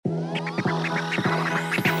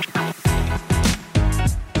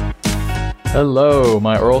Hello,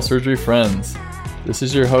 my oral surgery friends. This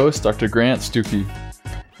is your host, Dr. Grant Stuckey.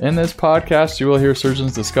 In this podcast, you will hear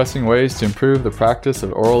surgeons discussing ways to improve the practice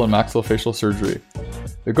of oral and maxillofacial surgery.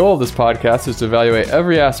 The goal of this podcast is to evaluate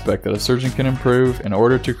every aspect that a surgeon can improve in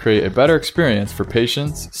order to create a better experience for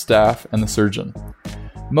patients, staff, and the surgeon.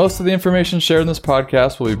 Most of the information shared in this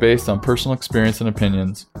podcast will be based on personal experience and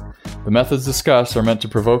opinions. The methods discussed are meant to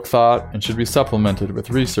provoke thought and should be supplemented with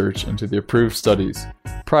research into the approved studies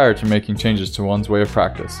prior to making changes to one's way of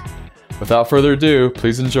practice. Without further ado,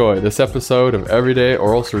 please enjoy this episode of Everyday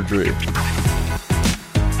Oral Surgery.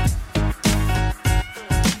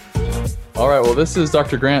 All right, well, this is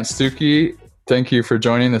Dr. Grant Stuckey. Thank you for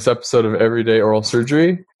joining this episode of Everyday Oral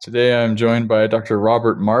Surgery. Today I'm joined by Dr.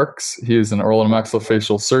 Robert Marks. He is an oral and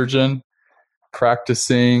maxillofacial surgeon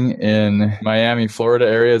practicing in Miami, Florida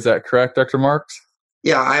area. Is that correct, Dr. Marks?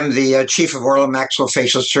 Yeah, I'm the chief of oral and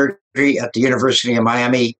maxillofacial surgery at the University of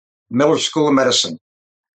Miami Miller School of Medicine.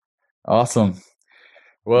 Awesome.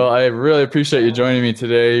 Well, I really appreciate you joining me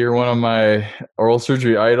today. You're one of my oral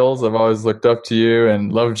surgery idols. I've always looked up to you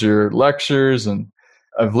and loved your lectures, and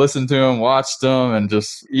I've listened to them, watched them, and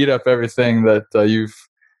just eat up everything that you've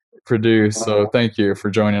produced. So thank you for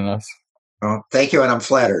joining us. Oh, thank you, and I'm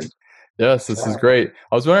flattered. Yes, this is great.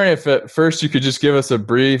 I was wondering if at first you could just give us a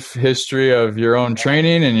brief history of your own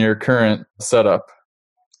training and your current setup.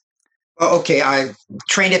 Okay, I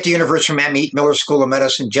trained at the University of Miami Miller School of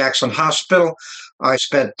Medicine, Jackson Hospital. I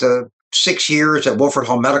spent 6 years at Wilford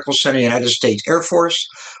Hall Medical Center, United States Air Force,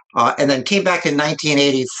 and then came back in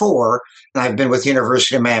 1984, and I've been with the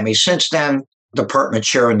University of Miami since then, department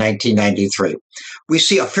chair in 1993. We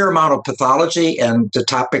see a fair amount of pathology, and the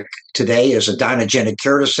topic today is adenogenic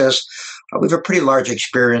keratocyst. We have a pretty large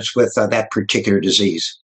experience with that particular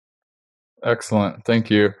disease. Excellent. Thank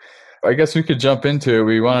you. I guess we could jump into it.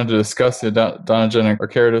 We wanted to discuss the adenogenic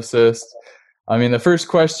keratocyst. I mean, the first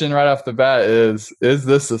question right off the bat is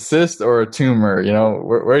this a cyst or a tumor? You know,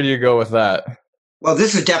 where do you go with that? Well,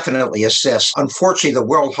 this is definitely a cyst. Unfortunately, the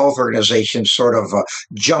World Health Organization sort of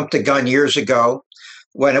jumped the gun years ago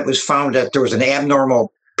when it was found that there was an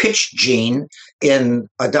abnormal pitch gene in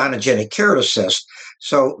adenogenic keratocyst.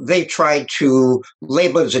 So they tried to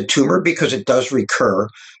label it as a tumor because it does recur.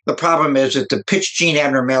 The problem is that the pitch gene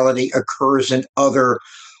abnormality occurs in other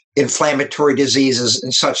inflammatory diseases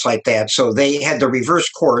and such like that. So they had the reverse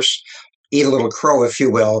course, eat a little crow, if you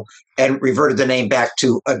will, and reverted the name back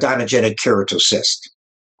to adenogenic keratocyst.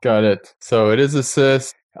 Got it. So it is a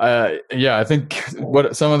cyst. I think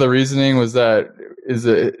what some of the reasoning was that is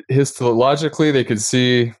it histologically they could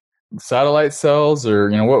see satellite cells, or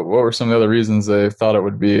what were some of the other reasons they thought it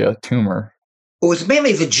would be a tumor? It was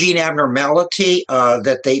mainly the gene abnormality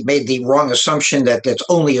that they made the wrong assumption that that's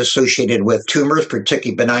only associated with tumors,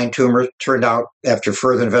 particularly benign tumors. Turned out after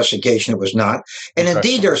further investigation it was not. And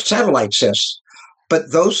indeed there are satellite cysts,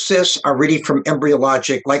 but those cysts are really from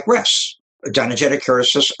embryologic, like rests. Adenogenic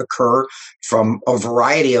keratocysts occur from a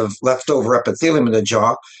variety of leftover epithelium in the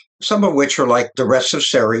jaw, some of which are like the rests of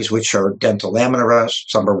Seres, which are dental lamina rests,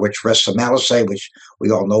 some of which rests of Malassez, which we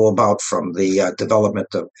all know about from the development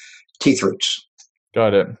of teeth roots.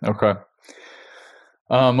 Got it. Okay.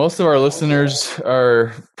 Most of our listeners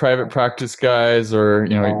are private practice guys or,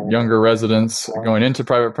 younger residents going into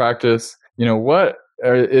private practice. What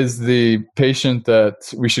is the patient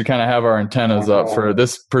that we should kind of have our antennas up for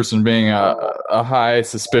this person being a high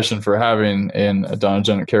suspicion for having an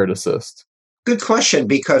adenogenic keratocyst? Good question,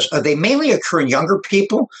 because they mainly occur in younger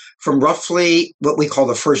people from roughly what we call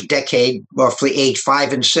the first decade, roughly age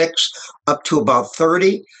 5 and 6, up to about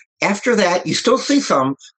 30. After that, you still see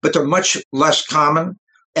some, but they're much less common.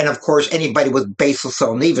 And of course, anybody with basal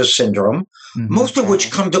cell nevus syndrome, most of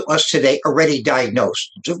which come to us today already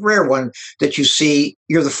diagnosed. It's a rare one that you see,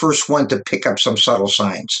 you're the first one to pick up some subtle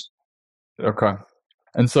signs. Okay.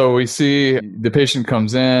 And so we see the patient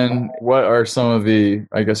comes in. What are some of the,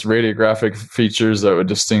 radiographic features that would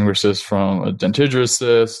distinguish this from a dentigerous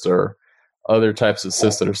cyst or other types of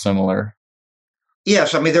cysts that are similar?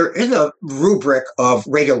 Yes, there is a rubric of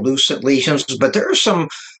radiolucent lesions, but there are some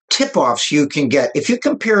tip-offs you can get. If you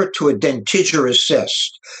compare it to a dentigerous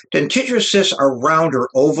cyst, dentigerous cysts are round or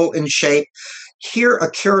oval in shape. Here,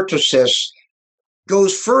 a keratocyst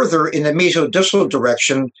goes further in the mesodistal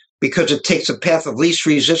direction because it takes a path of least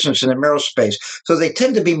resistance in the marrow space. So they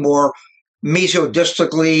tend to be more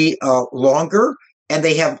mesodistally longer, and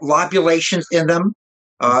they have lobulations in them.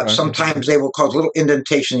 Sometimes they will cause a little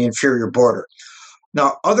indentation in the inferior border.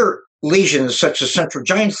 Now, other lesions, such as central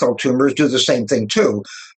giant cell tumors, do the same thing too,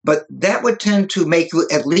 but that would tend to make you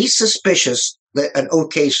at least suspicious that an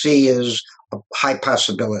OKC is a high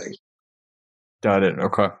possibility. Got it.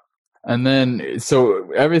 Okay. And then,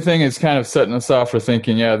 so everything is kind of setting us off for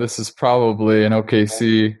thinking, yeah, this is probably an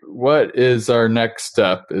OKC. What is our next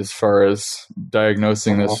step as far as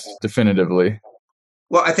diagnosing this definitively?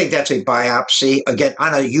 Well, I think that's a biopsy. Again,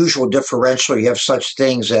 on a usual differential, you have such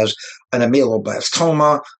things as an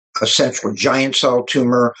ameloblastoma, a central giant cell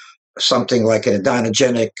tumor, something like an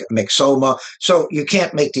adenogenic myxoma. So you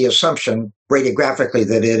can't make the assumption radiographically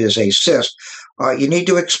that it is a cyst. You need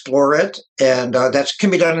to explore it, and that can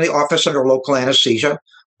be done in the office under local anesthesia,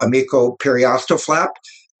 a mucoperiosteal flap,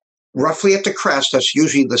 roughly at the crest. That's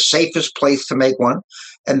usually the safest place to make one.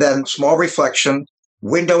 And then small reflection,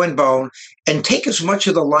 window and bone, and take as much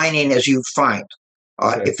of the lining as you find.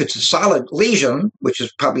 Okay. If it's a solid lesion, which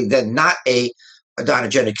is probably then not a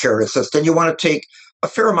adenogenic keratocyst, then you want to take a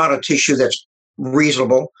fair amount of tissue that's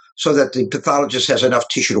reasonable so that the pathologist has enough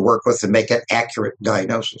tissue to work with and make an accurate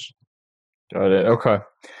diagnosis. Got it. Okay.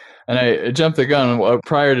 And I jumped the gun.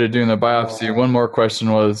 Prior to doing the biopsy, one more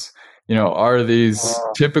question was, are these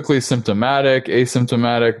typically symptomatic,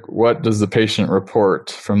 asymptomatic? What does the patient report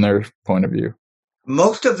from their point of view?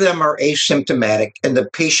 Most of them are asymptomatic, and the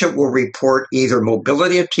patient will report either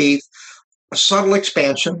mobility of teeth, a subtle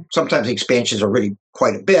expansion. Sometimes the expansions are really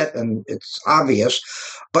quite a bit, and it's obvious.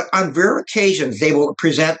 But on rare occasions, they will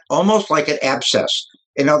present almost like an abscess.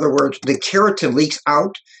 In other words, the keratin leaks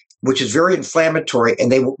out, which is very inflammatory,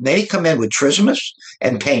 and they may come in with trismus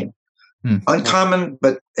and pain. Uncommon,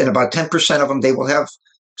 but in about 10% of them, they will have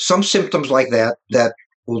some symptoms like that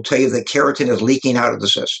will tell you the keratin is leaking out of the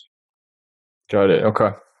cyst. Got it.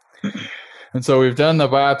 Okay. And so we've done the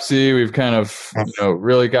biopsy. We've kind of,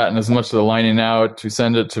 really gotten as much of the lining out. We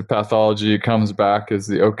send it to pathology. It comes back as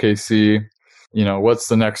the OKC. What's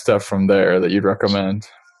the next step from there that you'd recommend?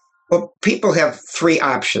 Well, people have three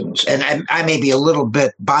options, and I may be a little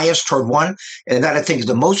bit biased toward one, and that I think is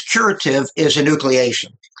the most curative is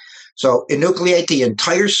enucleation. So enucleate the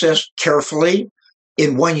entire cyst carefully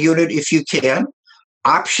in one unit if you can.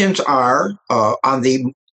 Options are on the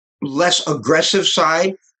less aggressive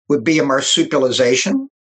side would be a marsupialization.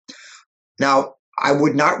 Now, I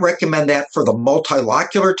would not recommend that for the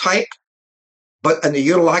multilocular type, but in the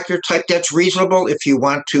unilocular type, that's reasonable if you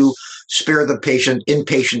want to spare the patient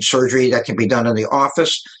inpatient surgery that can be done in the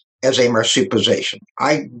office as a marsupialization.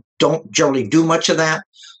 I don't generally do much of that.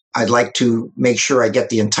 I'd like to make sure I get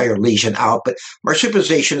the entire lesion out, but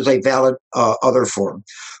marsupialization is a valid other form.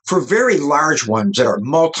 For very large ones that are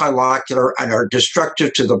multilocular and are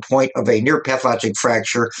destructive to the point of a near pathologic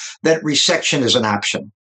fracture, then resection is an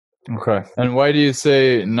option. Okay. And why do you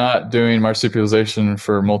say not doing marsupialization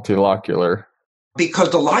for multilocular?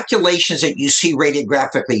 Because the loculations that you see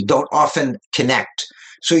radiographically don't often connect.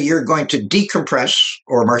 So you're going to decompress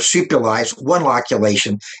or marsupialize one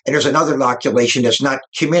loculation, and there's another loculation that's not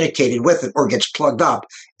communicated with it or gets plugged up,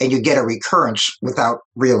 and you get a recurrence without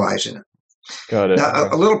realizing it. Got it.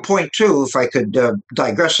 Now, a little point, too, if I could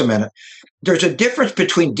digress a minute. There's a difference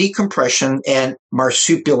between decompression and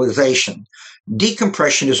marsupialization.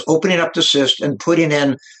 Decompression is opening up the cyst and putting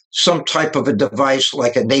in some type of a device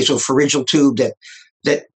like a nasopharyngeal tube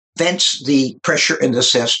that vents the pressure in the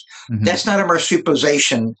cyst. Mm-hmm. That's not a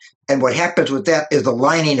marsupialization. And what happens with that is the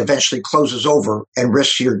lining eventually closes over and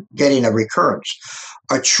risks you're getting a recurrence.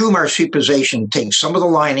 A true marsupialization takes some of the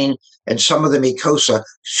lining and some of the mucosa,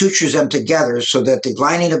 sutures them together so that the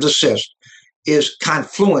lining of the cyst is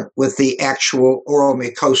confluent with the actual oral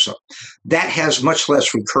mucosa. That has much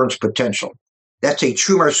less recurrence potential. That's a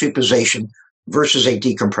true marsupialization versus a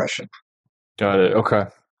decompression. Got it. Okay.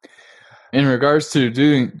 In regards to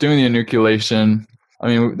doing the enucleation, I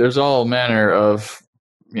mean, there's all manner of,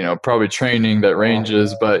 probably training that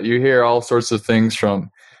ranges, but you hear all sorts of things from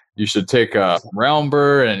you should take a round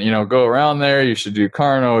burr and, go around there. You should do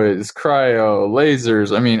carnoids, cryo,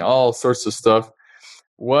 lasers. I mean, all sorts of stuff.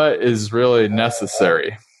 What is really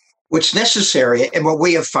necessary? What's necessary, and what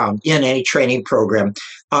we have found in any training program,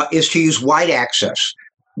 is to use wide access.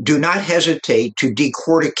 Do not hesitate to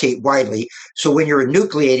decorticate widely. So when you're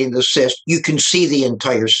enucleating the cyst, you can see the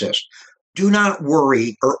entire cyst. Do not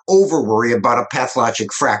worry or over worry about a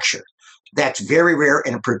pathologic fracture. That's very rare,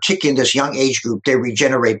 and particularly in this young age group, they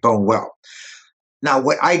regenerate bone well. Now,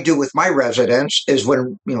 what I do with my residents is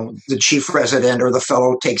when the chief resident or the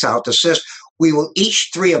fellow takes out the cyst, we will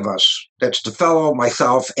each three of us, that's the fellow,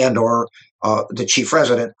 myself, and or the chief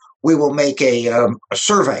resident, we will make a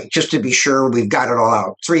survey just to be sure we've got it all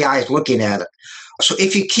out. 3 eyes looking at it. So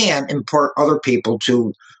if you can, import other people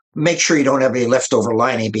to make sure you don't have any leftover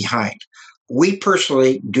lining behind. We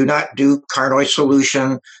personally do not do carnoid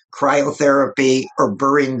solution, cryotherapy, or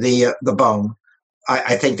burying the bone.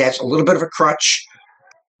 I think that's a little bit of a crutch.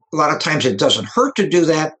 A lot of times it doesn't hurt to do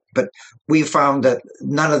that, But we found that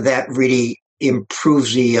none of that really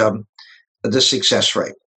improves the success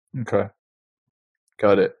rate. Okay.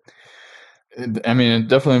 Got it. I mean, it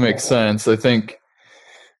definitely makes sense. I think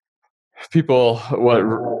people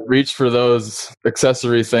reach for those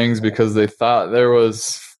accessory things because they thought there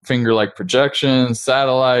was finger-like projections,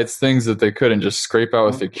 satellites, things that they couldn't just scrape out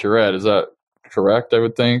with the curette. Is that correct? I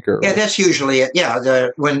would think. Or yeah, that's usually it. Yeah,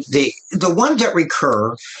 the ones that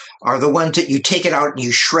recur are the ones that you take it out and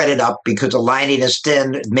you shred it up because the lining is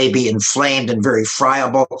thin, it may be inflamed and very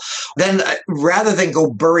friable. Then rather than go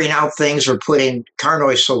burying out things or putting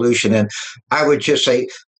Carnoy solution in, I would just say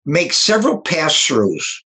make several pass-throughs.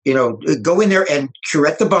 Go in there and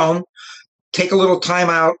curette the bone, take a little time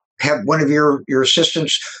out, have one of your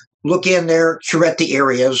assistants look in there, curette the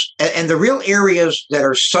areas. And the real areas that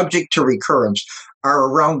are subject to recurrence are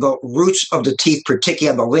around the roots of the teeth,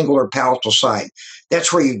 particularly on the lingual or palatal side.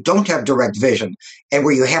 That's where you don't have direct vision and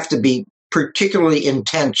where you have to be particularly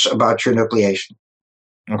intense about your enucleation.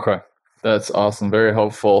 Okay, that's awesome. Very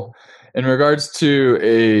helpful. In regards to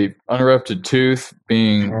a unerupted tooth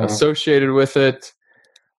being associated with it,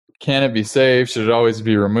 can it be saved? Should it always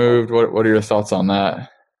be removed? What are your thoughts on that?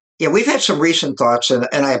 Yeah, we've had some recent thoughts, and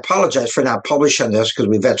I apologize for not publishing this because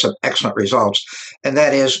we've had some excellent results. And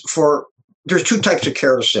that is there's two types of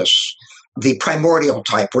keratocysts. The primordial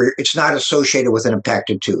type, where it's not associated with an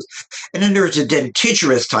impacted tooth. And then there's the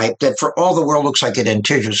dentigerous type that for all the world looks like a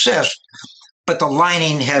dentigerous cyst, but the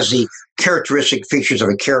lining has the characteristic features of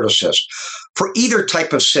a keratocyst. For either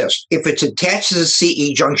type of cyst, if it's attached to the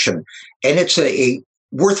CE junction and it's a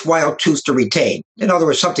worthwhile tooth to retain, in other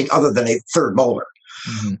words, something other than a third molar,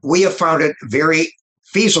 we have found it very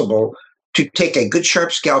feasible to take a good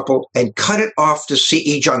sharp scalpel and cut it off the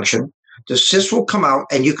CE junction. The cyst will come out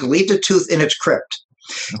and you can leave the tooth in its crypt.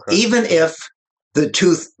 Okay. Even if the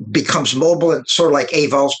tooth becomes mobile and sort of like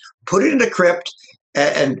avulse, put it in the crypt,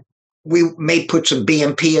 and we may put some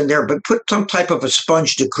BMP in there, but put some type of a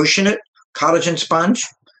sponge to cushion it, collagen sponge,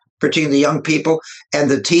 particularly the young people, and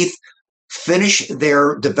the teeth finish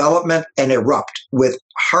their development and erupt with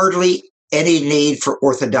hardly any need for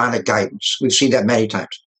orthodontic guidance. We've seen that many times.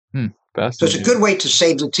 So it's a good way to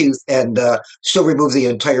save the tooth and still remove the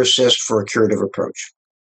entire cyst for a curative approach.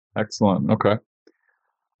 Excellent. Okay.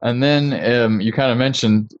 And then you kind of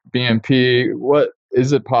mentioned BMP. What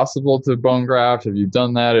is it possible to bone graft? Have you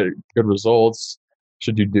done that at good results?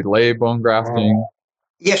 Should you delay bone grafting?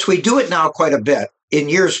 Yes, we do it now quite a bit. In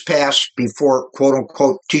years past, before quote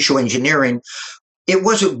unquote tissue engineering, it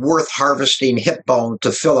wasn't worth harvesting hip bone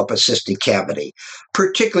to fill up a cystic cavity,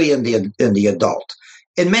 particularly in the adult.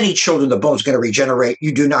 In many children, the bone is going to regenerate.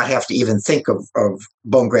 You do not have to even think of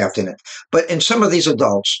bone graft in it. But in some of these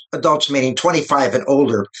adults meaning 25 and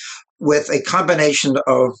older, with a combination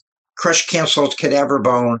of crushed cancelled cadaver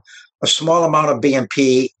bone, a small amount of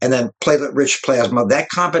BMP, and then platelet-rich plasma, that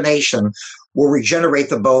combination will regenerate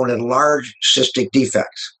the bone in large cystic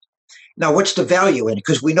defects. Now, what's the value in it?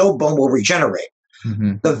 Because we know bone will regenerate.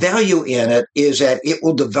 Mm-hmm. The value in it is that it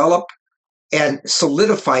will develop and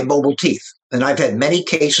solidify mobile teeth. And I've had many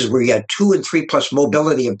cases where you had 2 and 3 plus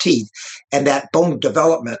mobility of teeth, and that bone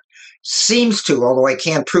development seems to, although I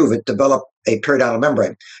can't prove it, develop a periodontal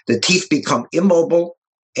membrane. The teeth become immobile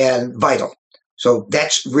and vital. So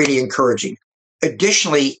that's really encouraging.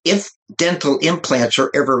 Additionally, if dental implants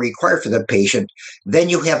are ever required for the patient, then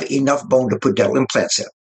you have enough bone to put dental implants in.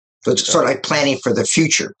 So it's sort of like planning for the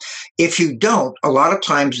future. If you don't, a lot of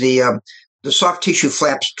times the soft tissue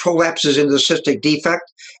flaps prolapses into the cystic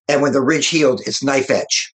defect, and when the ridge healed, it's knife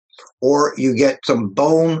edge. Or you get some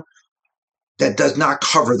bone that does not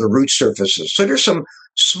cover the root surfaces. So there's some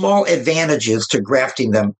small advantages to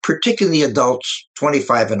grafting them, particularly adults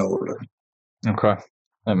 25 and older. Okay,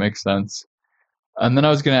 that makes sense. And then I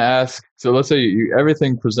was going to ask, so let's say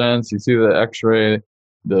everything presents, you see the x-ray,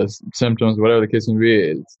 the symptoms, whatever the case may be,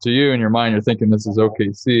 it's to you in your mind, you're thinking this is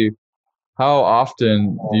OKC. How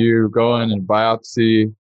often do you go in and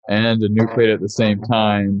biopsy and enucleate at the same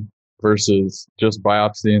time versus just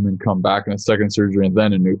biopsy and then come back in a second surgery and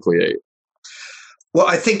then enucleate? Well,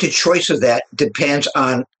 I think the choice of that depends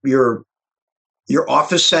on your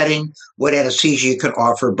office setting, what anesthesia you can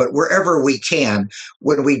offer, but wherever we can,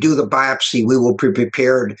 when we do the biopsy, we will be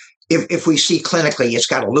prepared. If we see clinically it's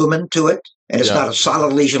got a lumen to it, and it's not a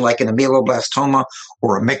solid lesion like an ameloblastoma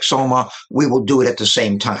or a myxoma, we will do it at the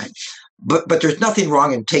same time. But there's nothing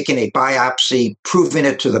wrong in taking a biopsy, proving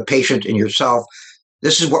it to the patient and yourself.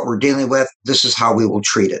 This is what we're dealing with. This is how we will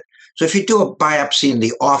treat it. So if you do a biopsy in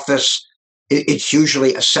the office, it's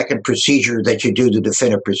usually a second procedure that you do the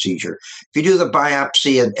definitive procedure. If you do the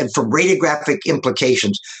biopsy and from radiographic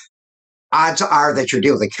implications, odds are that you're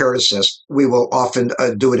dealing with a keratocyst. We will often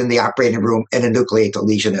do it in the operating room and enucleate the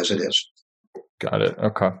lesion as it is. Got it.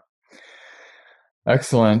 Okay.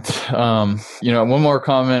 Excellent. One more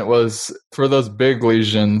comment was for those big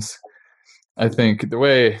lesions. I think the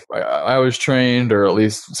way I was trained, or at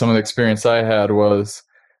least some of the experience I had, was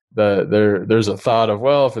that there's a thought of,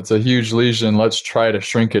 well, if it's a huge lesion, let's try to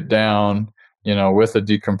shrink it down, with a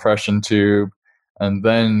decompression tube, and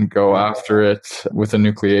then go after it with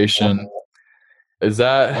enucleation. Is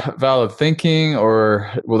that valid thinking,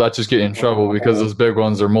 or will that just get you in trouble because those big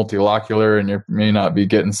ones are multilocular and you may not be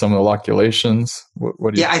getting some of the loculations?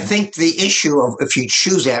 What do you think? I think the issue of if you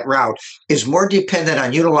choose that route is more dependent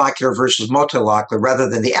on unilocular versus multilocular rather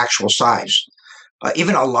than the actual size.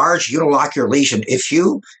 Even a large unilocular lesion, if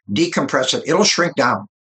you decompress it, it'll shrink down.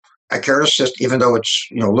 A keratocyst, even though it's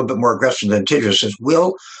a little bit more aggressive than dentigerous,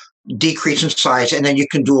 will decrease in size, and then you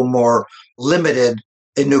can do a more limited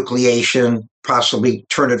enucleation, possibly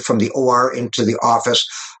turn it from the OR into the office.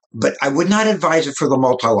 But I would not advise it for the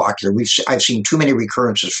multilocular. I've seen too many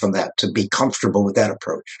recurrences from that to be comfortable with that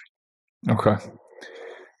approach. Okay.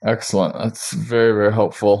 Excellent. That's very, very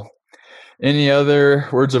helpful. Any other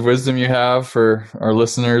words of wisdom you have for our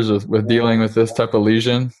listeners with dealing with this type of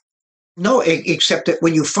lesion? No, except that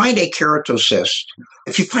when you find a keratocyst,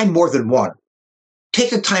 if you find more than one, take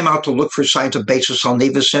the time out to look for signs of basal cell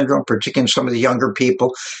nevus syndrome, particularly in some of the younger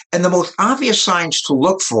people. And the most obvious signs to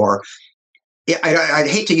look for, I'd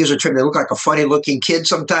hate to use a term, they look like a funny-looking kid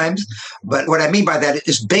sometimes, but what I mean by that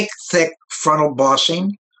is big, thick frontal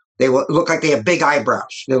bossing. They will look like they have big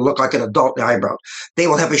eyebrows. They look like an adult eyebrow. They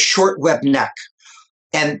will have a short webbed neck.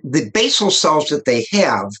 And the basal cells that they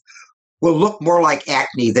have will look more like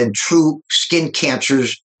acne than true skin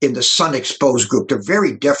cancers in the sun-exposed group. They're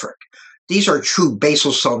very different. These are true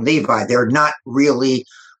basal cell nevi. They're not really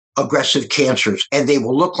aggressive cancers, and they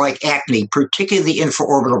will look like acne, particularly the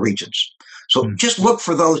infraorbital regions. So just look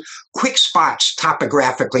for those quick spots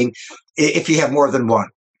topographically if you have more than one.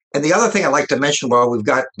 And the other thing I'd like to mention while we've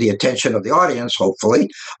got the attention of the audience,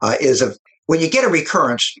 hopefully, is when you get a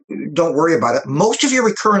recurrence, don't worry about it. Most of your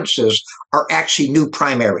recurrences are actually new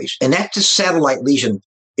primaries, and that's a satellite lesion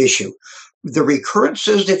issue. The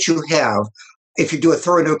recurrences that you have, if you do a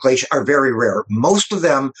thorough enucleation, are very rare. Most of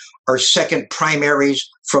them are second primaries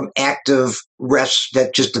from active rests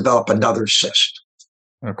that just develop another cyst.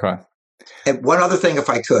 Okay. And one other thing, if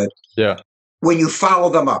I could. Yeah. When you follow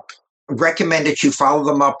them up, recommend that you follow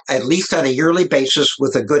them up at least on a yearly basis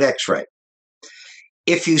with a good x-ray.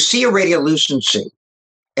 If you see a radiolucency,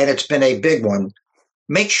 and it's been a big one,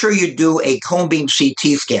 make sure you do a cone beam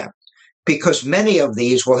CT scan, because many of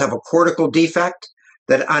these will have a cortical defect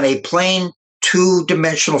that on a plain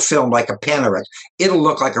two-dimensional film like a Panorex, it'll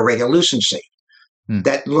look like a radiolucency.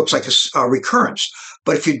 That looks like a recurrence.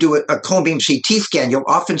 But if you do a cone beam CT scan, you'll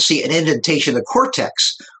often see an indentation of the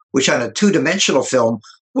cortex, which on a two-dimensional film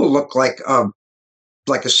will look like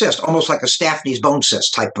a cyst, almost like a Staphy's bone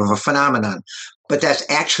cyst type of a phenomenon. But that's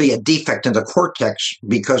actually a defect in the cortex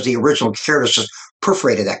because the original keratocyst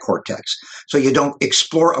perforated that cortex. So you don't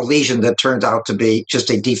explore a lesion that turns out to be just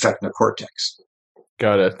a defect in the cortex.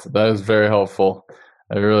 Got it. That is very helpful.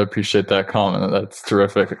 I really appreciate that comment. That's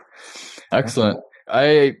terrific. Excellent.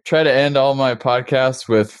 I try to end all my podcasts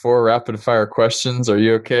with 4 rapid fire questions. Are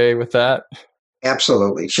you okay with that?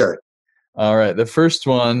 Absolutely. Sure. All right. The first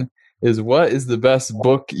one is, what is the best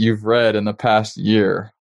book you've read in the past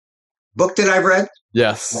year? Book that I've read?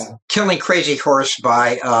 Yes. Killing Crazy Horse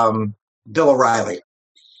by Bill O'Reilly.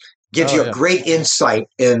 Gives you a great insight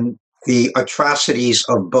in the atrocities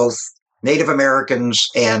of both Native Americans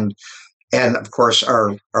and of course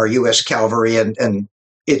our U.S. cavalry, and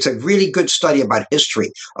it's a really good study about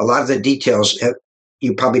history. A lot of the details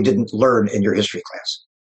you probably didn't learn in your history class.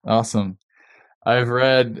 Awesome. I've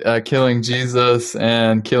read Killing Jesus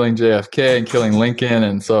and Killing JFK and Killing Lincoln,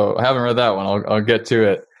 and so I haven't read that one. I'll get to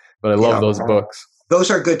it, but I love those books.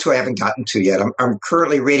 Those are good too. I haven't gotten to yet. I'm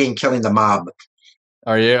currently reading Killing the Mob.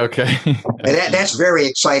 Are you? Okay. And that's very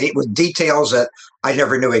exciting with details that I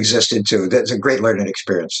never knew existed too. That's a great learning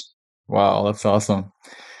experience. Wow, that's awesome.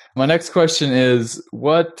 My next question is,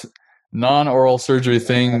 what non-oral surgery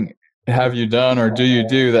thing have you done or do you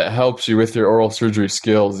do that helps you with your oral surgery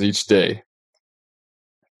skills each day?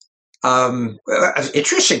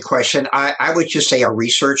 Interesting question. I would just say our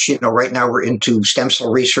research, right now we're into stem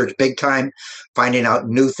cell research big time, finding out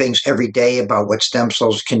new things every day about what stem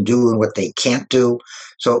cells can do and what they can't do.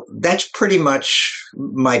 So that's pretty much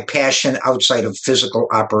my passion outside of physical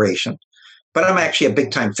operation. But I'm actually a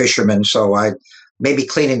big time fisherman, so maybe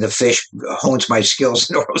cleaning the fish hones my skills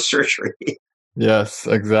in oral surgery. Yes,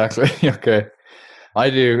 exactly. Okay. I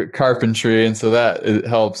do carpentry, and so that it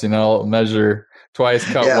helps, I'll measure twice,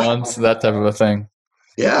 cut once, that type of a thing.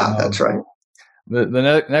 Yeah, that's right.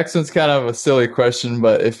 The next one's kind of a silly question,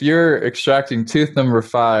 but if you're extracting tooth number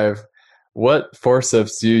 5, what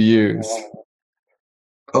forceps do you use?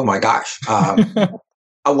 Oh my gosh.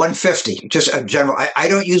 A 150, just a general. I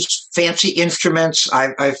don't use fancy instruments.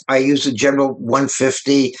 I use a general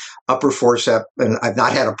 150 upper forceps, and I've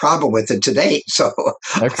not had a problem with it to date. So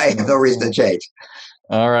excellent. I have no reason to change.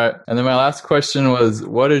 All right. And then my last question was,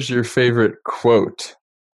 what is your favorite quote?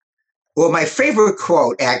 Well, my favorite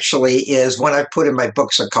quote actually is one I've put in my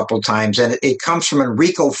books a couple of times, and it comes from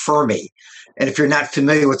Enrico Fermi. And if you're not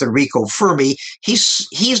familiar with Enrico Fermi, he's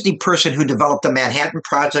the person who developed the Manhattan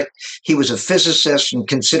Project. He was a physicist and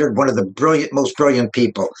considered one of the most brilliant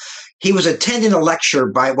people. He was attending a lecture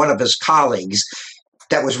by one of his colleagues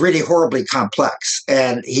that was really horribly complex.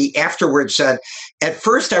 And he afterwards said, "At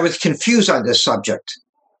first I was confused on this subject.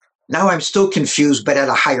 Now I'm still confused, but at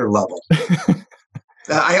a higher level."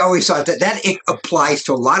 I always thought that it applies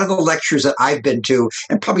to a lot of the lectures that I've been to,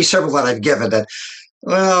 and probably several that I've given, that,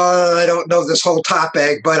 well, I don't know this whole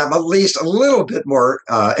topic, but I'm at least a little bit more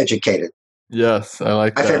educated. Yes, I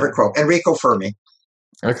like that. My favorite quote, Enrico Fermi.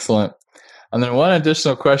 Excellent. And then one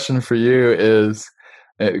additional question for you is,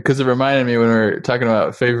 because it reminded me when we were talking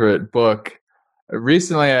about favorite book,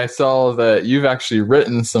 recently I saw that you've actually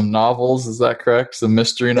written some novels. Is that correct? Some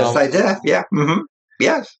mystery novels? Yes, I did. Yeah. Mm-hmm.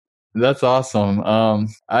 Yes. That's awesome.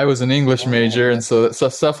 I was an English major, and so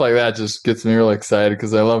stuff like that just gets me really excited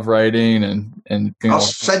because I love writing and I'll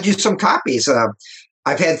send you some copies.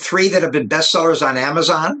 I've had 3 that have been bestsellers on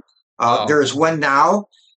Amazon. There's one now.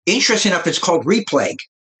 Interesting enough, it's called Replague.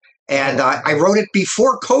 And I wrote it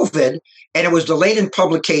before COVID, and it was delayed in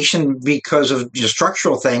publication because of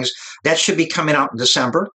structural things. That should be coming out in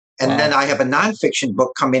December. And then I have a nonfiction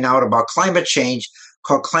book coming out about climate change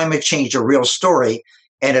called Climate Change, A Real Story.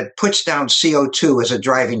 And it puts down CO2 as a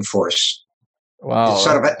driving force. Wow. It's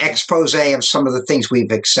sort of an expose of some of the things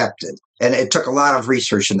we've accepted. And it took a lot of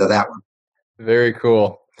research into that one. Very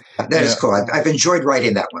cool. That is cool. I've enjoyed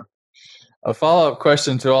writing that one. A follow-up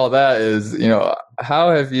question to all that is,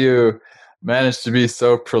 how have you managed to be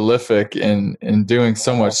so prolific in doing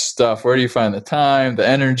so much stuff? Where do you find the time, the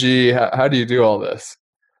energy? How do you do all this?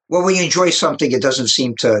 Well, when you enjoy something, it doesn't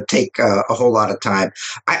seem to take a whole lot of time.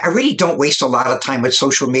 I really don't waste a lot of time with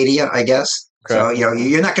social media, I guess. Okay. So,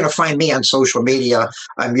 you're not going to find me on social media.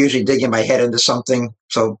 I'm usually digging my head into something.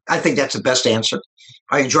 So I think that's the best answer.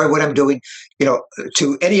 I enjoy what I'm doing.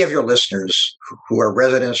 To any of your listeners who are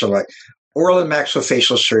residents or like, oral and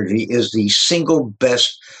maxillofacial surgery is the single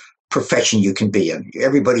best profession you can be in.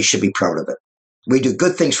 Everybody should be proud of it. We do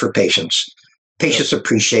good things for patients. Patients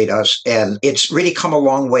appreciate us, and it's really come a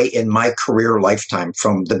long way in my career lifetime,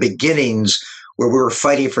 from the beginnings where we were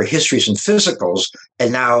fighting for histories and physicals,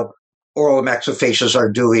 and now oral maxillofacials are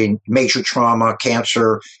doing major trauma,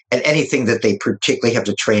 cancer, and anything that they particularly have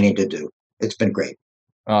the training to do. It's been great.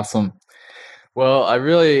 Awesome. Well, I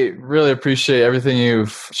really, really appreciate everything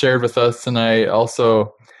you've shared with us tonight.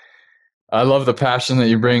 Also, I love the passion that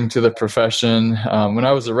you bring to the profession. When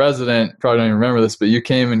I was a resident, probably don't even remember this, but you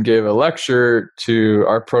came and gave a lecture to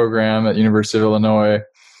our program at University of Illinois,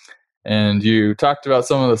 and you talked about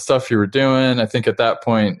some of the stuff you were doing. I think at that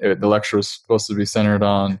point, the lecture was supposed to be centered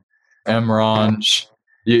on MRONJ.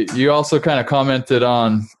 You also kind of commented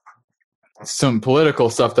on some political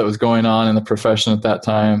stuff that was going on in the profession at that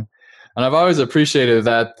time. And I've always appreciated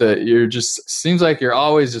that you're just, seems like you're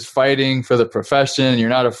always just fighting for the profession. You're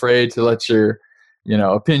not afraid to let your,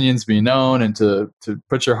 opinions be known and to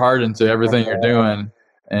put your heart into everything you're doing.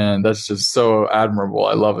 And that's just so admirable.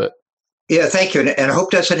 I love it. Yeah, thank you. And I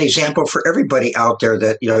hope that's an example for everybody out there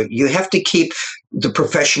that, you have to keep the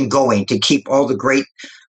profession going, to keep all the great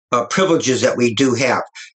privileges that we do have.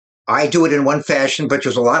 I do it in one fashion, but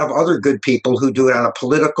there's a lot of other good people who do it on a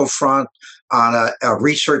political front, on a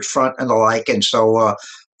research front and the like. And so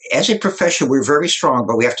as a profession, we're very strong,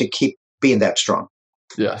 but we have to keep being that strong.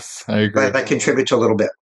 Yes, I agree. But I contribute to a little bit.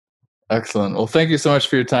 Excellent. Well, thank you so much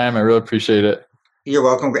for your time. I really appreciate it. You're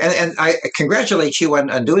welcome. And I congratulate you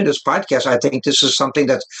on doing this podcast. I think this is something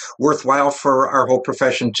that's worthwhile for our whole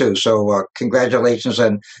profession too. So congratulations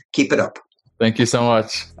and keep it up. Thank you so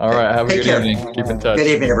much. All right. Have a good evening. Keep in touch. Good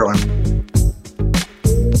evening, everyone.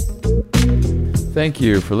 Thank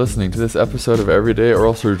you for listening to this episode of Everyday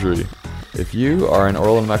Oral Surgery. If you are an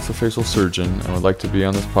oral and maxillofacial surgeon and would like to be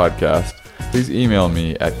on this podcast, please email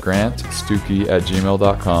me at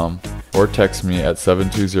grantstuckey@gmail.com or text me at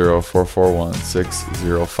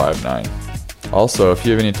 720-441-6059. Also, if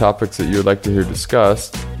you have any topics that you would like to hear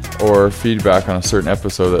discussed or feedback on a certain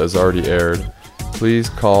episode that has already aired, please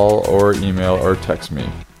call or email or text me.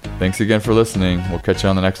 Thanks again for listening. We'll catch you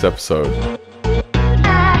on the next episode.